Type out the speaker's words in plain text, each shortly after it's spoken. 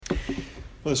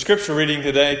Well, the scripture reading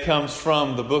today comes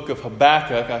from the book of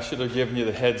Habakkuk. I should have given you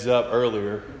the heads up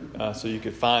earlier so you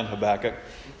could find Habakkuk,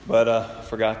 but I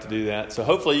forgot to do that. So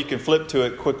hopefully you can flip to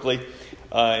it quickly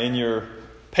in your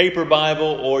paper Bible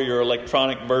or your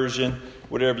electronic version,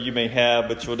 whatever you may have,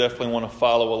 but you'll definitely want to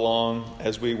follow along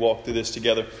as we walk through this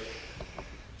together.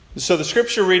 So the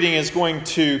scripture reading is going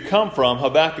to come from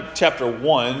Habakkuk chapter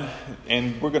 1,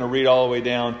 and we're going to read all the way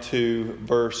down to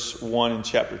verse 1 in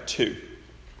chapter 2.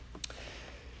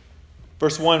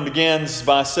 Verse 1 begins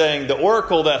by saying, "The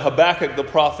oracle that Habakkuk the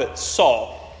prophet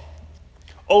saw.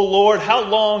 O Lord, how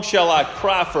long shall I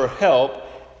cry for help,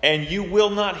 and you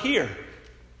will not hear?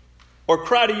 Or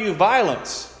cry to you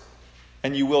violence,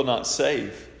 and you will not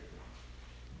save?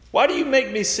 Why do you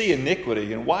make me see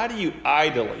iniquity, and why do you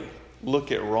idly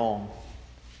look at wrong?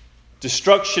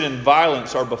 Destruction and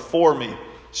violence are before me.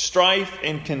 Strife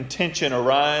and contention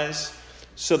arise.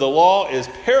 So the law is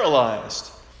paralyzed,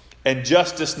 and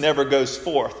justice never goes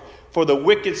forth. For the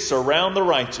wicked surround the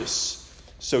righteous,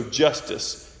 so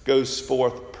justice goes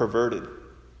forth perverted.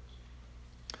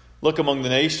 Look among the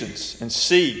nations and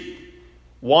see,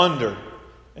 wonder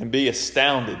and be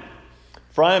astounded.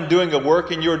 For I am doing a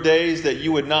work in your days that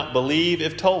you would not believe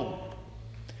if told.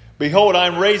 Behold, I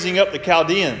am raising up the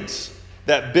Chaldeans,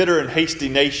 that bitter and hasty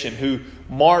nation, who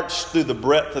march through the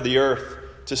breadth of the earth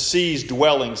to seize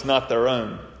dwellings not their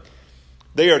own.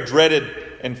 They are dreaded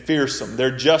and fearsome.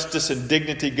 Their justice and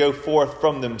dignity go forth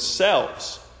from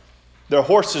themselves. Their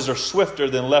horses are swifter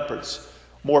than leopards,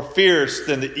 more fierce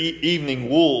than the evening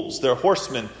wolves. Their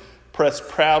horsemen press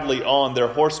proudly on. Their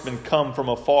horsemen come from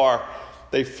afar.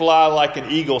 They fly like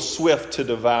an eagle swift to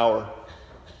devour.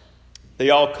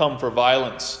 They all come for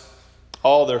violence.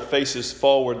 All their faces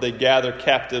forward. They gather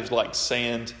captives like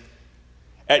sand.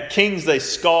 At kings they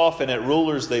scoff, and at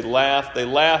rulers they laugh. They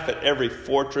laugh at every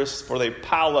fortress, for they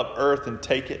pile up earth and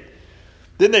take it.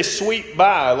 Then they sweep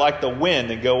by like the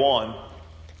wind and go on.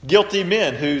 Guilty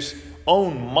men whose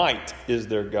own might is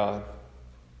their God.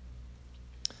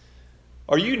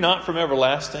 Are you not from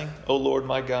everlasting, O Lord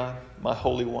my God, my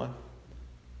Holy One?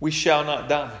 We shall not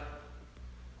die.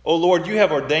 O Lord, you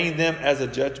have ordained them as a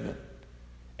judgment,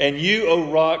 and you, O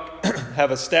Rock,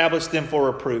 have established them for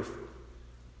reproof.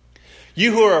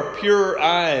 You who are purer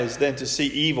eyes than to see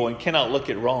evil and cannot look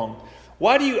at wrong,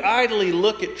 why do you idly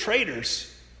look at traitors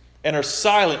and are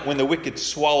silent when the wicked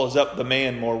swallows up the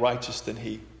man more righteous than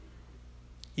he?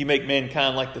 You make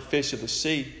mankind like the fish of the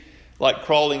sea, like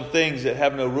crawling things that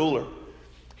have no ruler.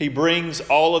 He brings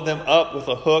all of them up with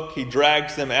a hook. He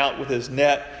drags them out with his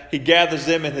net. He gathers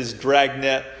them in his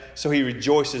dragnet, so he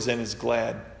rejoices and is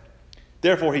glad.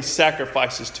 Therefore he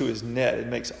sacrifices to his net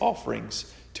and makes offerings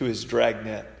to his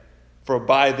dragnet. For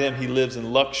by them he lives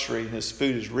in luxury, and his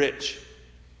food is rich.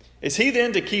 Is he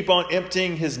then to keep on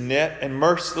emptying his net and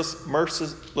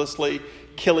mercilessly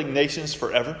killing nations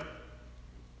forever?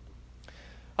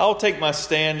 I will take my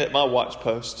stand at my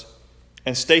watchpost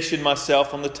and station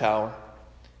myself on the tower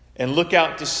and look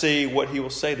out to see what he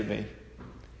will say to me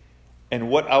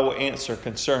and what I will answer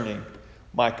concerning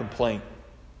my complaint.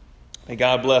 May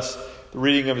God bless the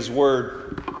reading of his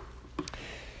word.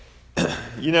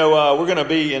 You know, we're going to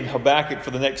be in Habakkuk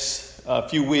for the next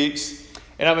few weeks.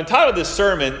 And I've entitled this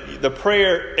sermon, The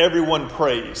Prayer Everyone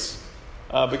Prays.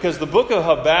 Because the book of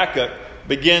Habakkuk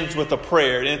begins with a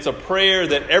prayer. And it's a prayer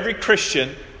that every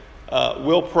Christian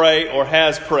will pray or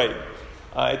has prayed.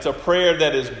 It's a prayer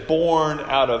that is born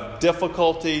out of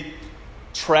difficulty,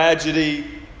 tragedy,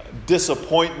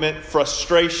 disappointment,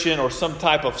 frustration, or some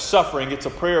type of suffering. It's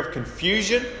a prayer of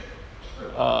confusion,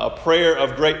 a prayer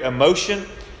of great emotion.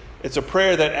 It's a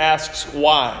prayer that asks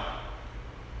why.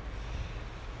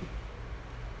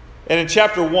 And in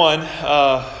chapter 1,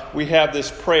 we have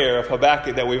this prayer of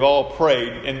Habakkuk that we've all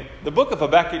prayed. And the book of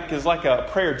Habakkuk is like a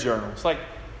prayer journal. It's like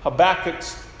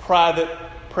Habakkuk's private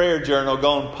prayer journal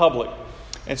gone public.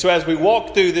 And so as we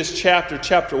walk through this chapter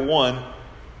 1,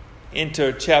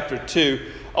 into chapter 2,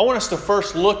 I want us to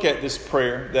first look at this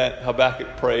prayer that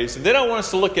Habakkuk prays. And then I want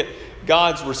us to look at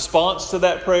God's response to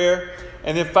that prayer.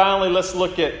 And then finally, let's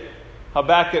look at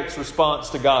Habakkuk's response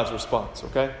to God's response,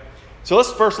 okay? So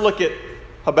let's first look at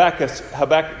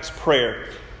Habakkuk's prayer.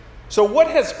 So what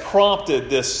has prompted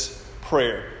this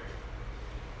prayer?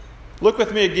 Look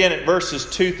with me again at verses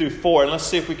 2 through 4, and let's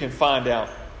see if we can find out.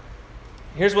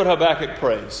 Here's what Habakkuk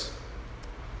prays.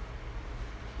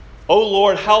 O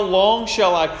Lord, how long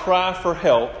shall I cry for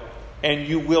help, and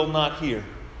you will not hear?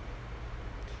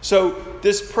 So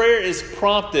this prayer is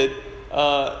prompted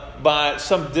by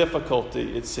some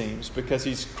difficulty, it seems, because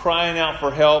he's crying out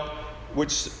for help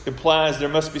which implies there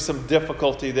must be some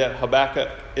difficulty that Habakkuk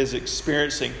is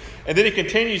experiencing. And then he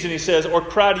continues and he says, or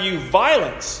cry to you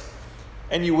violence,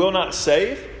 and you will not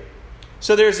save.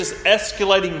 So there's this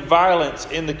escalating violence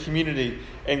in the community,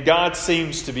 and God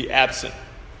seems to be absent.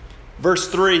 Verse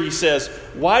 3, he says,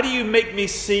 why do you make me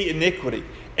see iniquity?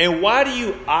 And why do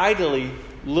you idly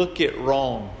look at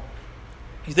wrong?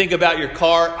 You think about your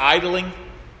car idling.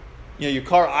 Your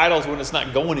car idles when it's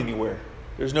not going anywhere.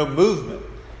 There's no movement.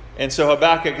 And so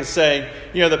Habakkuk is saying,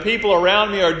 the people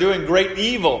around me are doing great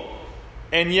evil,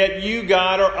 and yet you,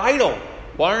 God, are idle.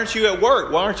 Why aren't you at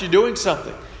work? Why aren't you doing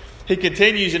something? He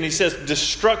continues and he says,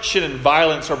 destruction and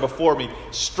violence are before me.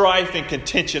 Strife and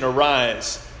contention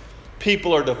arise.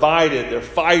 People are divided. They're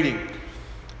fighting.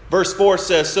 Verse 4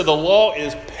 says, so the law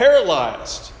is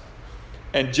paralyzed,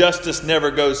 and justice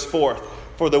never goes forth.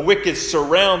 For the wicked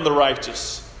surround the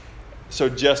righteous, so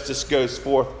justice goes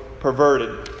forth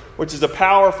perverted. Which is a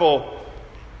powerful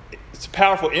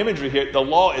imagery here. The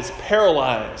law is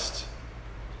paralyzed,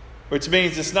 which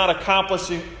means it's not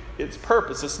accomplishing its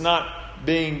purpose. It's not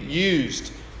being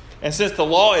used. And since the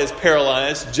law is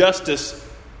paralyzed, justice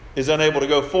is unable to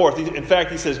go forth. In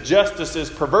fact, he says justice is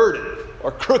perverted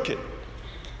or crooked.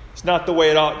 It's not the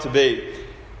way it ought to be.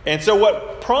 And so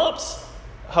what prompts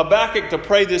Habakkuk to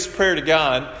pray this prayer to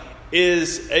God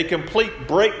is a complete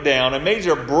breakdown, a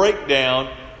major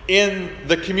breakdown in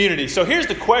the community. So here's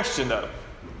the question, though.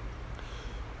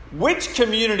 Which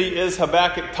community is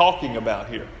Habakkuk talking about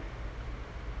here?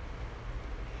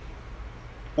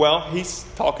 Well, he's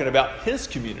talking about his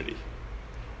community.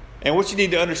 And what you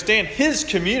need to understand, his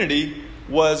community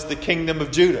was the kingdom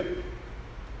of Judah.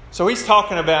 So he's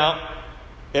talking about,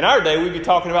 in our day, we'd be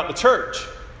talking about the church.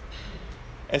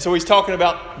 And so he's talking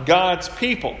about God's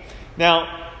people.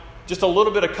 Now, just a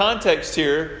little bit of context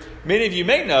here. Many of you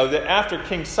may know that after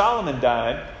King Solomon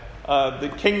died,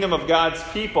 the kingdom of God's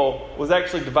people was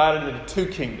actually divided into two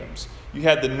kingdoms. You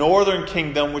had the northern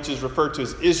kingdom, which is referred to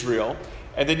as Israel,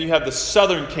 and then you have the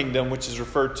southern kingdom, which is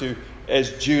referred to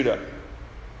as Judah.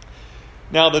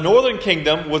 Now, the northern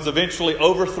kingdom was eventually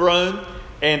overthrown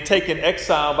and taken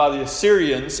exile by the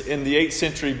Assyrians in the 8th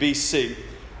century BC.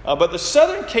 But the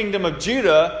southern kingdom of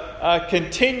Judah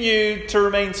continued to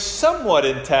remain somewhat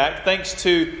intact thanks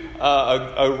to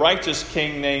a righteous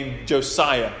king named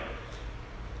Josiah.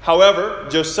 However,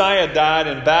 Josiah died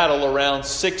in battle around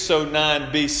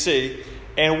 609 BC.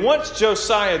 And once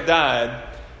Josiah died,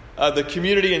 the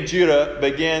community in Judah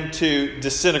began to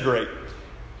disintegrate.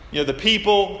 The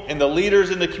people and the leaders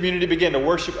in the community began to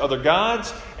worship other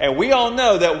gods. And we all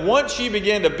know that once you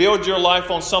begin to build your life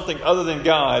on something other than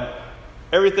God,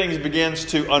 everything begins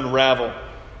to unravel.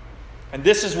 And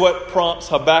this is what prompts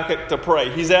Habakkuk to pray.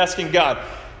 He's asking God,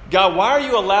 why are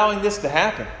you allowing this to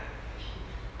happen?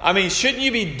 I mean, shouldn't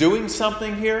you be doing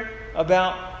something here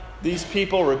about these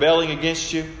people rebelling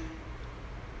against you?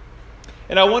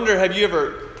 And I wonder, have you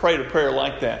ever prayed a prayer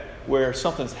like that, where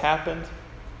something's happened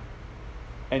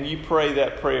and you pray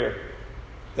that prayer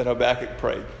that Habakkuk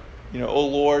prayed? Oh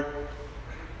Lord,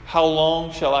 how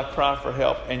long shall I cry for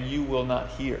help and you will not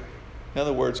hear? In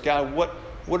other words, God,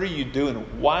 what are you doing?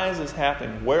 Why is this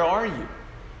happening? Where are you?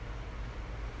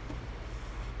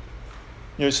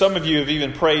 Some of you have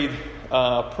even prayed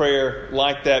prayer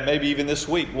like that, maybe even this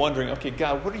week, wondering, okay,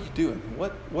 God, what are you doing?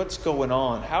 What's going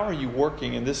on? How are you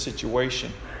working in this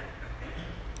situation?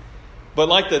 But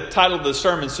like the title of the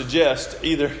sermon suggests,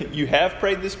 either you have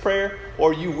prayed this prayer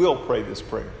or you will pray this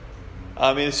prayer.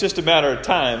 I mean, it's just a matter of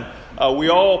time. We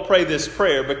all pray this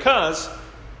prayer because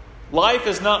life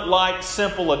is not like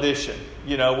simple addition,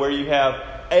 where you have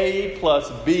A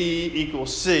plus B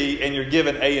equals C and you're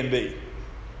given A and B.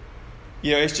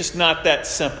 It's just not that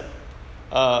simple.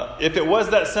 If it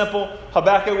was that simple,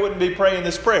 Habakkuk wouldn't be praying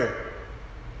this prayer.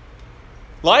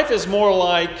 Life is more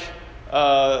like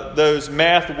those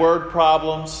math word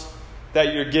problems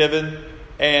that you're given,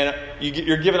 and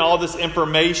you're given all this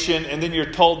information, and then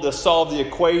you're told to solve the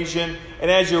equation. And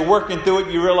as you're working through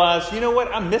it, you realize, you know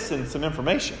what, I'm missing some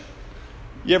information.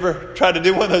 You ever tried to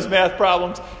do one of those math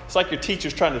problems? It's like your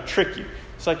teacher's trying to trick you.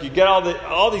 It's like you get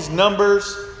all these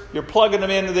numbers, you're plugging them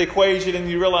into the equation, and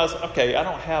you realize, okay, I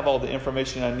don't have all the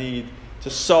information I need to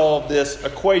solve this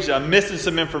equation. I'm missing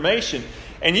some information.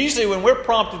 And usually when we're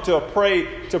prompted to pray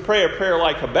a prayer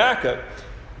like Habakkuk,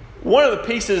 one of the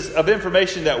pieces of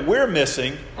information that we're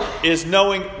missing is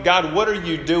knowing, God, what are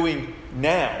you doing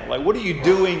now? Like, what are you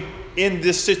doing in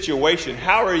this situation?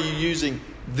 How are you using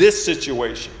this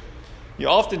situation?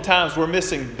 Oftentimes we're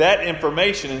missing that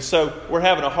information, and so we're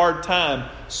having a hard time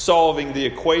solving the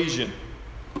equation.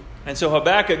 And so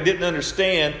Habakkuk didn't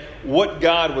understand what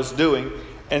God was doing,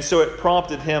 and so it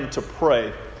prompted him to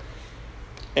pray.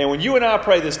 And when you and I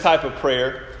pray this type of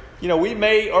prayer, we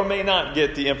may or may not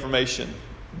get the information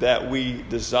that we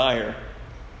desire.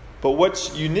 But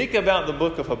what's unique about the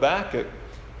book of Habakkuk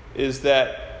is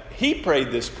that he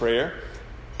prayed this prayer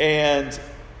and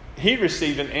he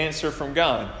received an answer from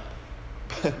God.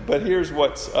 But here's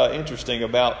what's interesting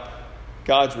about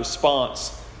God's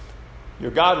response.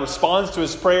 God responds to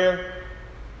his prayer,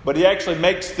 but he actually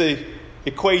makes the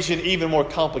equation even more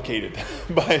complicated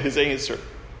by his answer.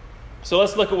 So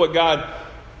let's look at what God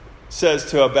says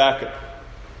to Habakkuk.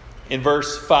 In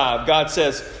verse 5, God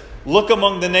says, "Look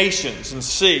among the nations and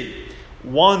see,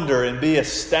 wonder and be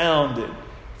astounded.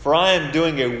 For I am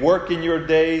doing a work in your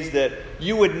days that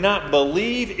you would not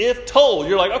believe if told."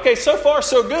 You're like, okay, so far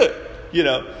so good.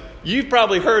 You've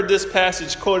probably heard this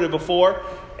passage quoted before,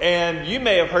 and you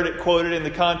may have heard it quoted in the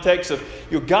context of,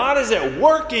 God is at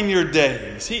work in your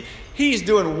days. He's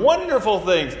doing wonderful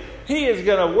things. He is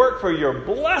going to work for your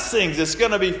blessings. It's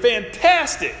going to be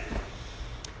fantastic.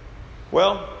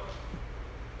 Well,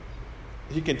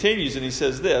 he continues and he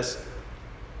says this.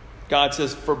 God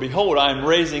says, "For behold, I am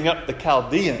raising up the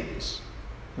Chaldeans."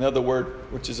 Another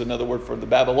word, which is another word for the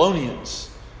Babylonians.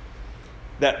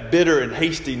 "That bitter and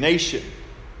hasty nation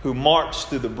who marched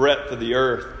through the breadth of the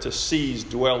earth to seize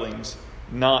dwellings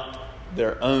not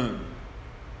their own."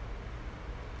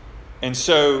 And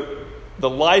so the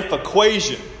life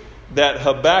equation that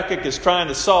Habakkuk is trying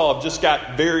to solve just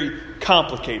got very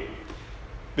complicated.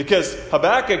 Because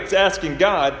Habakkuk's asking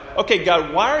God, okay,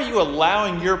 God, why are you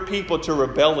allowing your people to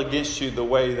rebel against you the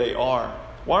way they are?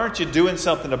 Why aren't you doing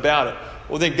something about it?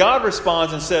 Well, then God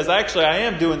responds and says, actually, I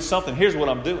am doing something. Here's what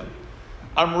I'm doing.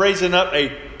 I'm raising up a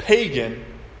pagan,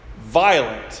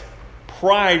 violent,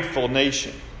 prideful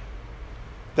nation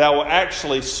that will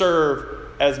actually serve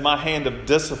as my hand of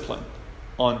discipline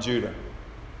on Judah.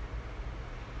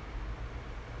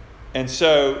 And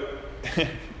so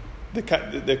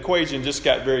the equation just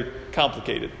got very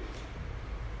complicated.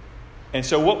 And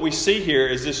so what we see here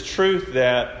is this truth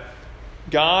that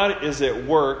God is at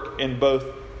work in both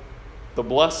the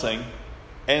blessing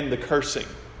and the cursing.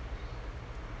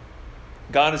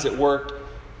 God is at work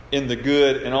in the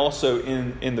good and also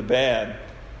in the bad.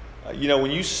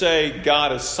 When you say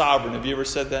God is sovereign, have you ever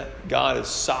said that? God is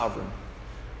sovereign.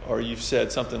 Or you've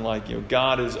said something like,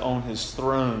 God is on his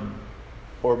throne.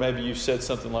 Or maybe you've said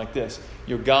something like this,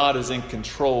 God is in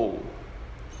control.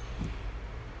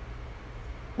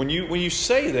 When you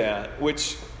say that,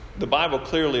 which the Bible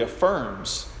clearly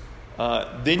affirms,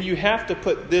 then you have to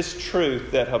put this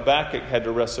truth that Habakkuk had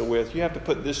to wrestle with, you have to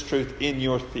put this truth in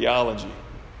your theology.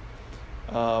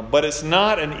 But it's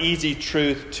not an easy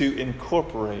truth to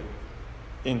incorporate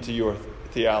into your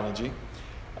theology,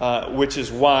 which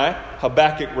is why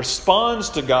Habakkuk responds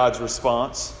to God's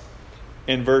response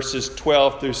in verses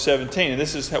 12 through 17. And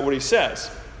this is what he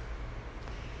says.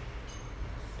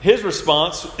 His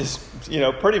response is,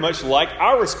 pretty much like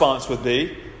our response would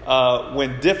be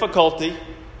when difficulty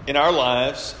in our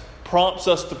lives prompts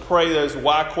us to pray those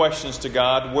why questions to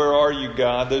God. Where are you,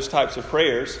 God? Those types of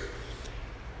prayers.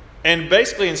 And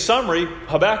basically, in summary,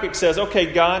 Habakkuk says,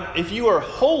 okay, God, if you are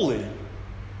holy,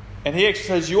 and he actually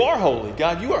says, you are holy.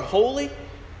 God, you are holy.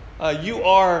 You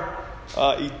are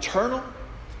eternal.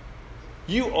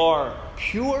 You are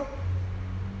pure.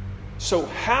 So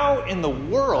how in the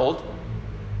world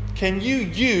can you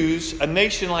use a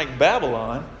nation like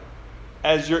Babylon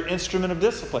as your instrument of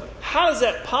discipline? How is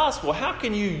that possible? How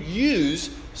can you use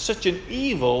such an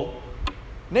evil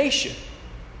nation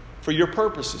for your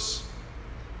purposes?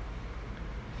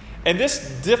 And this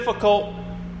difficult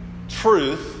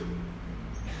truth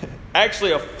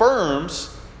actually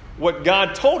affirms what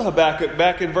God told Habakkuk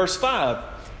back in verse 5.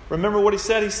 Remember what he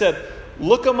said? He said,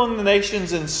 look among the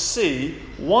nations and see,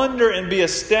 wonder and be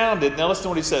astounded. Now listen to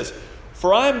what he says.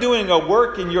 For I am doing a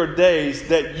work in your days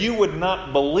that you would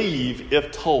not believe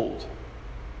if told.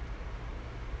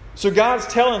 So God's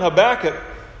telling Habakkuk,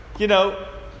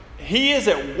 he is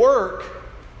at work.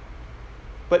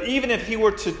 But even if he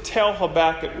were to tell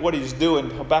Habakkuk what he's doing,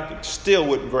 Habakkuk still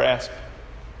wouldn't grasp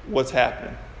what's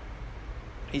happening.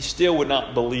 He still would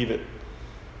not believe it.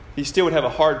 He still would have a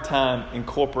hard time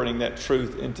incorporating that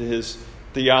truth into his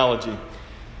theology.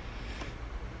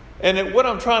 And what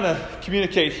I'm trying to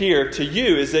communicate here to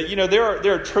you is that,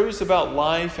 there are truths about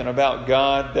life and about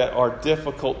God that are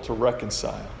difficult to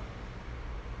reconcile.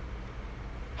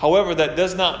 However, that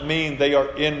does not mean they are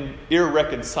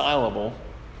irreconcilable.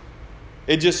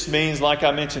 It just means, like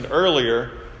I mentioned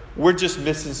earlier, we're just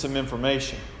missing some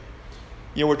information.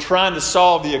 We're trying to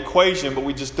solve the equation, but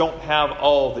we just don't have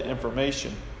all the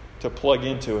information to plug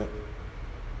into it.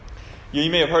 You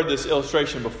may have heard this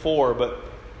illustration before, but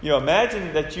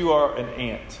Imagine that you are an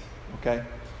ant, okay?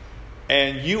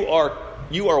 And you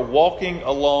are walking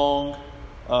along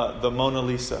the Mona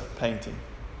Lisa painting.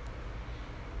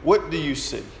 What do you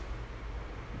see?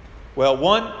 Well,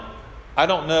 one, I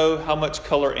don't know how much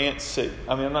color ants see.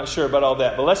 I'm not sure about all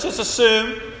that. But let's just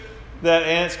assume that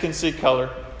ants can see color.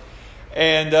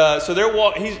 And so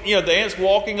the ant's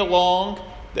walking along.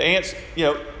 The ants,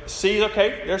 see,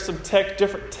 okay, there's some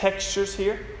different textures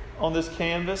here on this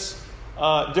canvas.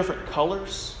 Different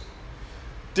colors.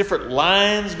 Different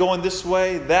lines going this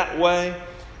way, that way.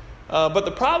 But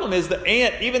the problem is the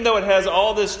ant, even though it has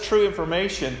all this true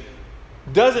information,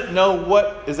 doesn't know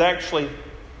what is actually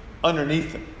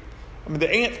underneath him. The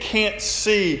ant can't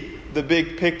see the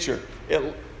big picture.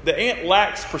 The ant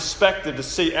lacks perspective to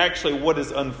see actually what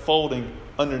is unfolding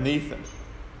underneath him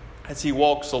as he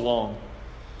walks along.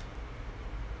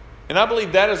 And I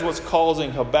believe that is what's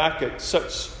causing Habakkuk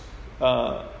such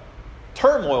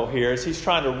turmoil here as he's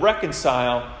trying to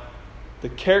reconcile the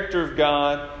character of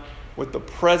God with the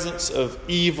presence of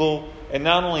evil. And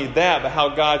not only that, but how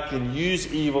God can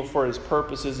use evil for His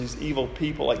purposes, these evil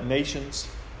people like nations,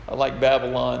 like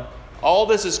Babylon. All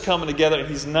this is coming together.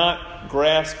 He's not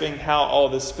grasping how all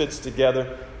this fits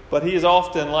together. But he is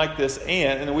often like this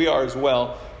ant, and we are as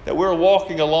well, that we're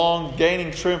walking along,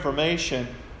 gaining true information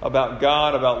about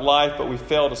God, about life, but we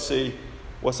fail to see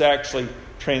what's actually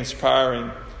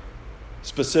transpiring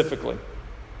specifically.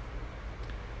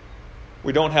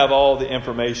 We don't have all the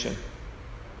information.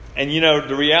 And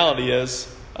the reality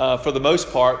is, for the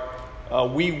most part,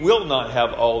 we will not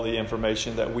have all the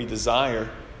information that we desire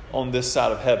on this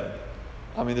side of heaven.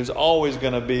 There's always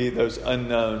going to be those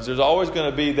unknowns. There's always going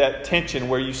to be that tension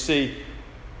where you see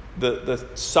the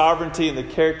sovereignty and the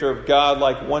character of God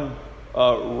like one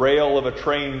rail of a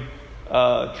train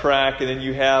track, and then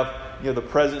you have the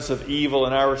presence of evil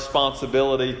and our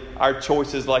responsibility, our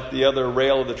choices like the other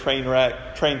rail of the train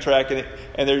track,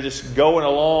 and they're just going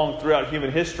along throughout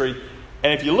human history.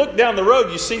 And if you look down the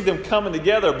road, you see them coming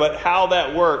together, but how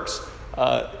that works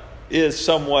is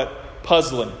somewhat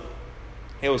puzzling.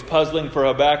 It was puzzling for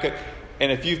Habakkuk,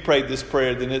 and if you've prayed this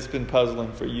prayer, then it's been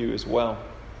puzzling for you as well.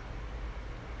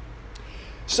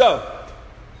 So,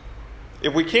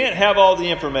 if we can't have all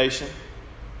the information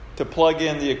to plug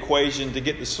in the equation to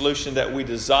get the solution that we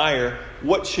desire,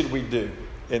 what should we do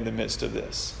in the midst of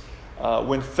this?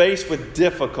 When faced with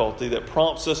difficulty that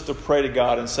prompts us to pray to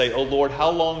God and say, "Oh Lord,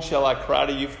 how long shall I cry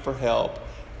to you for help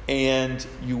and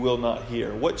you will not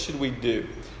hear?" What should we do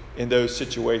in those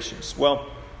situations? Well,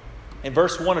 in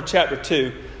verse 1 of chapter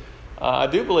 2, I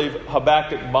do believe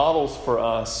Habakkuk models for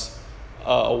us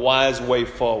a wise way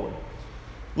forward.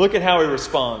 Look at how he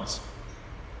responds.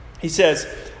 He says,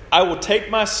 "I will take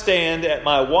my stand at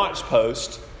my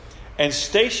watchpost and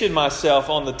station myself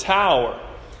on the tower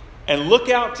and look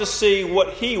out to see what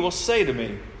he will say to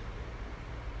me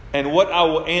and what I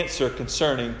will answer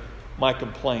concerning my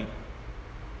complaint."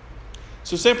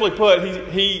 So simply put,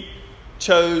 he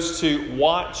chose to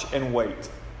watch and wait.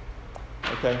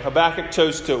 Okay, Habakkuk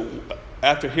chose to,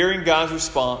 after hearing God's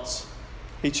response,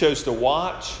 he chose to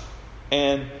watch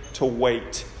and to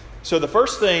wait. So the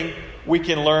first thing we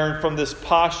can learn from this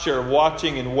posture of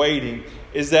watching and waiting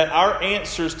is that our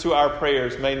answers to our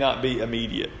prayers may not be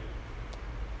immediate.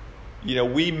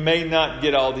 We may not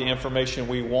get all the information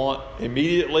we want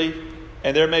immediately,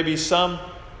 and there may be some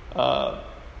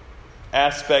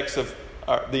aspects of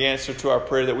the answer to our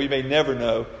prayer that we may never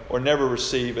know or never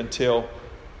receive until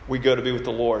we go to be with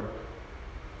the Lord.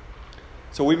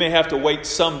 So we may have to wait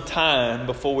some time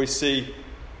before we see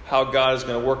how God is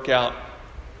going to work out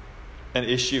an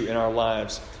issue in our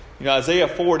lives. Isaiah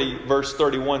 40 verse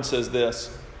 31 says this,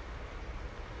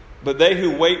 "But they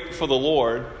who wait for the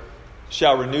Lord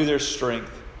shall renew their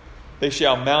strength. They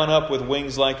shall mount up with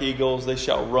wings like eagles. They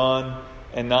shall run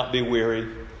and not be weary.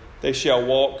 They shall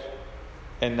walk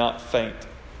and not faint."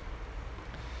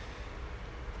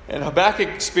 And Habakkuk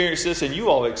experienced this, and you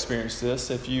all experienced this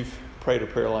if you've prayed a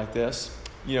prayer like this.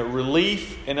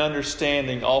 Relief and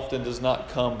understanding often does not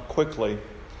come quickly.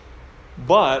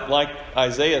 But, like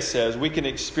Isaiah says, we can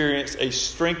experience a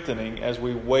strengthening as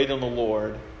we wait on the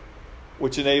Lord,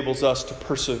 which enables us to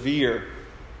persevere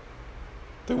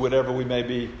through whatever we may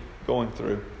be going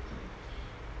through.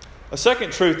 A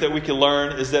second truth that we can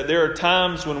learn is that there are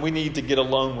times when we need to get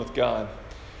alone with God.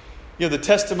 The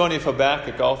testimony of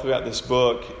Habakkuk all throughout this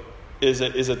book is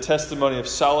a testimony of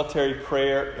solitary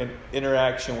prayer and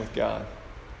interaction with God.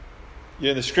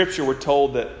 In the Scripture, we're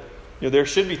told that there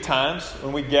should be times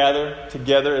when we gather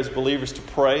together as believers to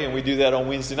pray, and we do that on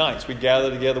Wednesday nights. We gather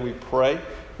together, we pray.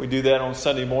 We do that on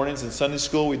Sunday mornings in Sunday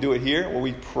school. We do it here where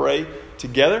we pray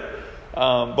together.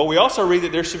 But we also read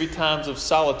that there should be times of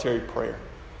solitary prayer.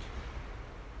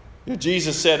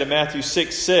 Jesus said in Matthew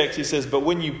 6:6, he says, "But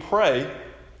when you pray,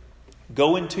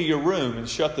 go into your room and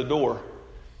shut the door,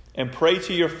 and pray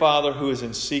to your Father who is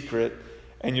in secret,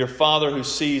 and your Father who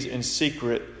sees in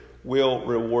secret will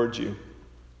reward you."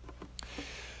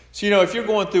 So, if you're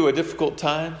going through a difficult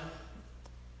time,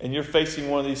 and you're facing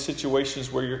one of these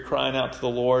situations where you're crying out to the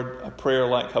Lord, a prayer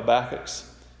like Habakkuk's,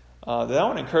 then I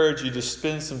want to encourage you to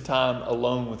spend some time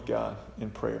alone with God in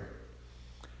prayer.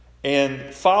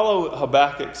 And follow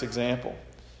Habakkuk's example.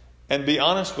 And be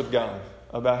honest with God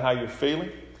about how you're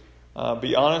feeling.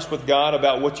 Be honest with God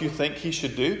about what you think He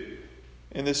should do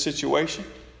in this situation.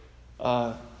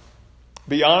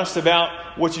 Be honest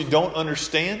about what you don't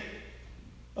understand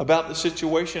about the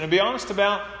situation. And be honest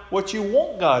about what you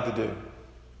want God to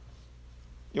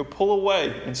do. Pull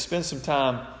away and spend some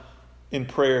time in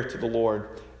prayer to the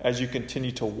Lord as you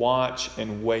continue to watch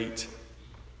and wait.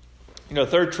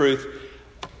 Third truth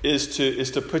is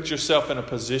to put yourself in a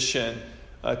position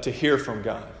to hear from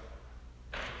God.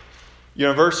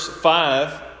 In verse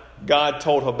 5, God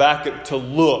told Habakkuk to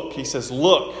look. He says,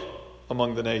 "Look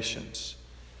among the nations."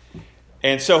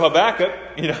 And so Habakkuk,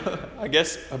 I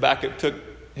guess Habakkuk took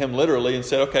him literally and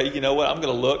said, "Okay, you know what? I'm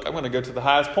going to look. I'm going to go to the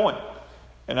highest point,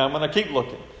 and I'm going to keep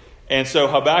looking." And so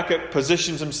Habakkuk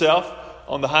positions himself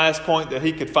on the highest point that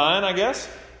he could find, I guess.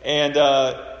 And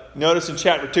notice in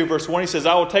chapter 2, verse 1, he says,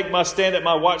 "I will take my stand at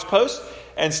my watch post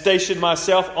and station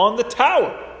myself on the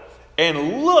tower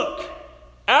and look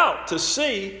out to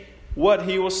see what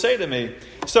He will say to me."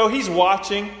 So he's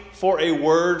watching for a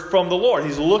word from the Lord.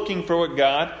 He's looking for what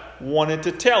God wanted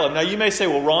to tell him. Now you may say,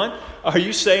 "Well, Ron, are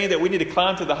you saying that we need to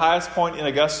climb to the highest point in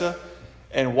Augusta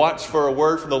and watch for a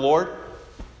word from the Lord?"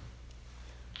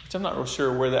 Which I'm not real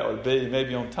sure where that would be.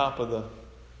 Maybe on top of the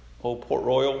old Port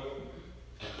Royal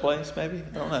place, maybe?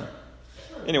 I don't know.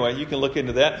 Anyway, you can look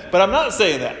into that. But I'm not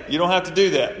saying that. You don't have to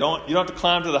do that. You don't have to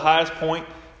climb to the highest point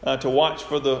to watch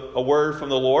for a word from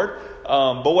the Lord.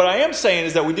 But what I am saying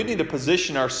is that we do need to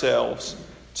position ourselves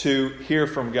to hear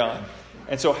from God.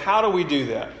 And so how do we do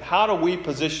that? How do we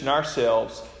position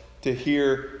ourselves to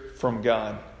hear from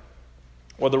God?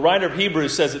 Well, the writer of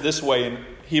Hebrews says it this way in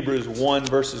Hebrews 1,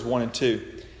 verses 1 and 2.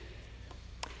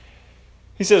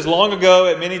 He says, "Long ago,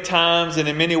 at many times and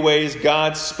in many ways,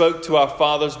 God spoke to our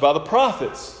fathers by the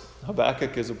prophets."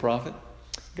 Habakkuk is a prophet.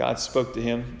 God spoke to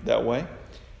him that way.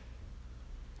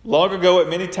 "Long ago, at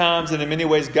many times and in many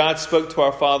ways, God spoke to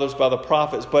our fathers by the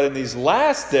prophets. But in these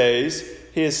last days,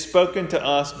 He has spoken to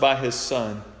us by His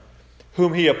Son,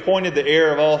 whom He appointed the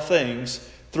heir of all things,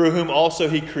 through whom also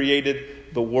He created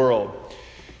the world."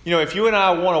 If you and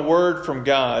I want a word from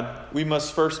God, we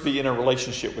must first be in a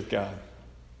relationship with God.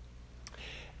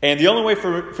 And the only way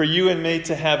for you and me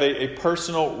to have a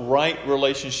personal, right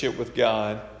relationship with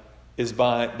God is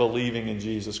by believing in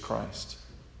Jesus Christ.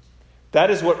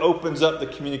 That is what opens up the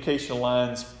communication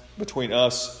lines between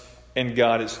us and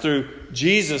God. It's through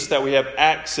Jesus that we have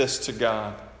access to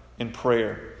God in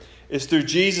prayer. It's through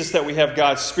Jesus that we have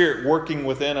God's Spirit working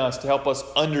within us to help us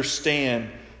understand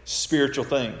spiritual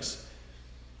things.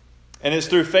 And it's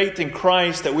through faith in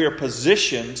Christ that we are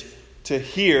positioned to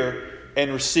hear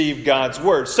and receive God's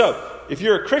word. So, if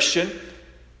you're a Christian,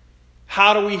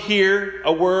 how do we hear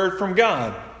a word from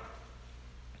God?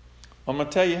 I'm going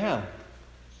to tell you how.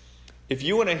 If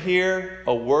you want to hear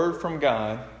a word from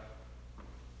God,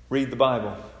 read the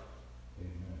Bible.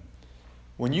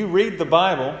 When you read the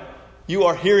Bible, you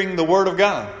are hearing the Word of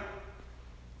God.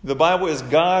 The Bible is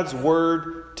God's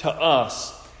Word to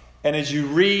us. And as you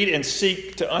read and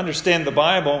seek to understand the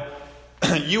Bible,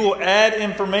 you will add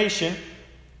information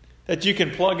that you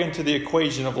can plug into the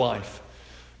equation of life.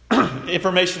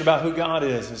 Information about who God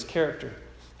is, His character,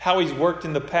 how He's worked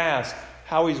in the past,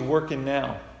 how He's working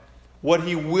now, what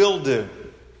He will do,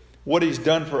 what He's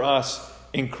done for us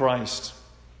in Christ.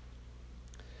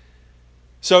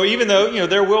 So even though,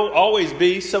 there will always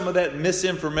be some of that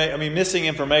missing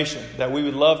information that we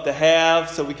would love to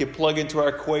have so we could plug into our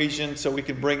equation, so we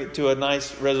could bring it to a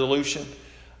nice resolution.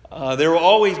 There will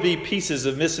always be pieces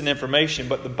of missing information,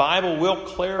 but the Bible will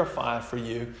clarify for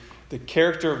you the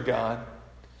character of God,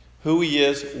 who He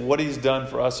is, what He's done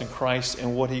for us in Christ,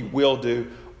 and what He will do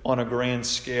on a grand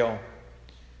scale,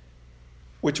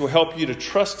 which will help you to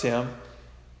trust Him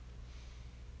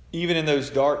even in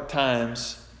those dark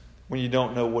times when you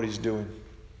don't know what He's doing.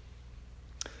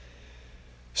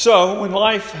 So when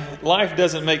life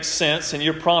doesn't make sense and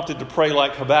you're prompted to pray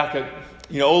like Habakkuk,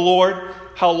 "O Lord,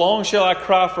 how long shall I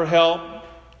cry for help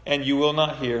and you will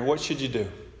not hear?" What should you do?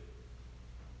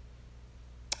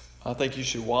 I think you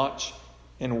should watch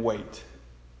and wait.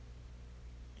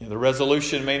 The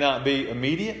resolution may not be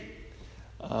immediate,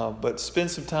 but spend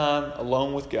some time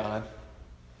alone with God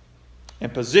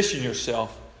and position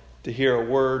yourself to hear a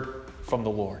word from the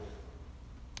Lord.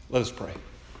 Let us pray.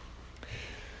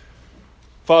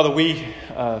 Father, we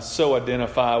so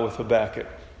identify with Habakkuk.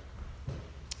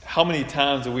 How many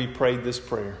times have we prayed this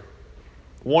prayer,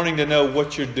 wanting to know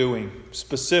what you're doing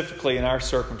specifically in our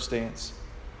circumstance?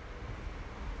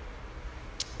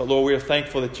 But Lord, we are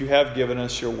thankful that you have given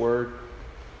us your word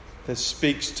that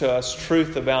speaks to us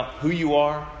truth about who you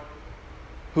are,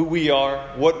 who we are,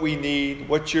 what we need,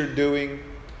 what you're doing,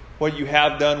 what you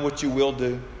have done, what you will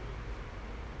do,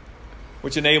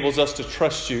 which enables us to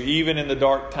trust you even in the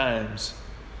dark times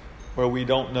where we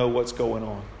don't know what's going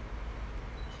on.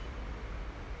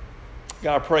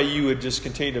 God, I pray you would just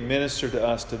continue to minister to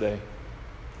us today.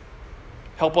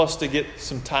 Help us to get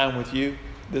some time with you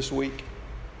this week.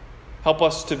 Help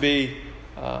us to be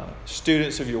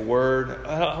students of your word.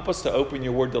 Help us to open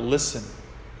your word to listen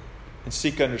and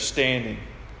seek understanding,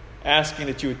 asking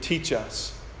that you would teach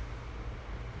us.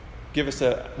 Give us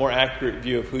a more accurate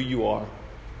view of who you are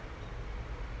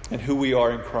and who we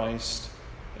are in Christ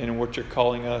and in what you're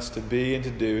calling us to be and to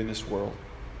do in this world.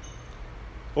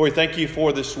 Lord, we thank you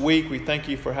for this week. We thank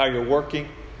you for how you're working.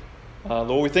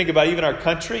 Lord, we think about even our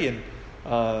country and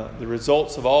the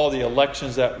results of all the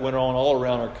elections that went on all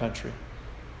around our country.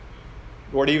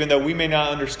 Lord, even though we may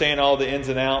not understand all the ins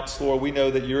and outs, Lord, we know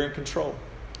that you're in control.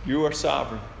 You are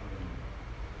sovereign.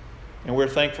 And we're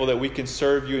thankful that we can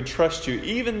serve you and trust you,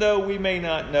 even though we may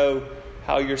not know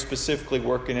how you're specifically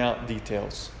working out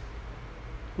details.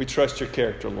 We trust your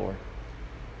character, Lord.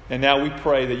 And now we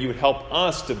pray that you would help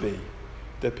us to be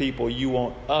the people you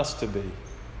want us to be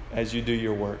as you do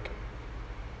your work.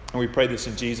 And we pray this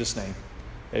in Jesus' name.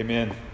 Amen.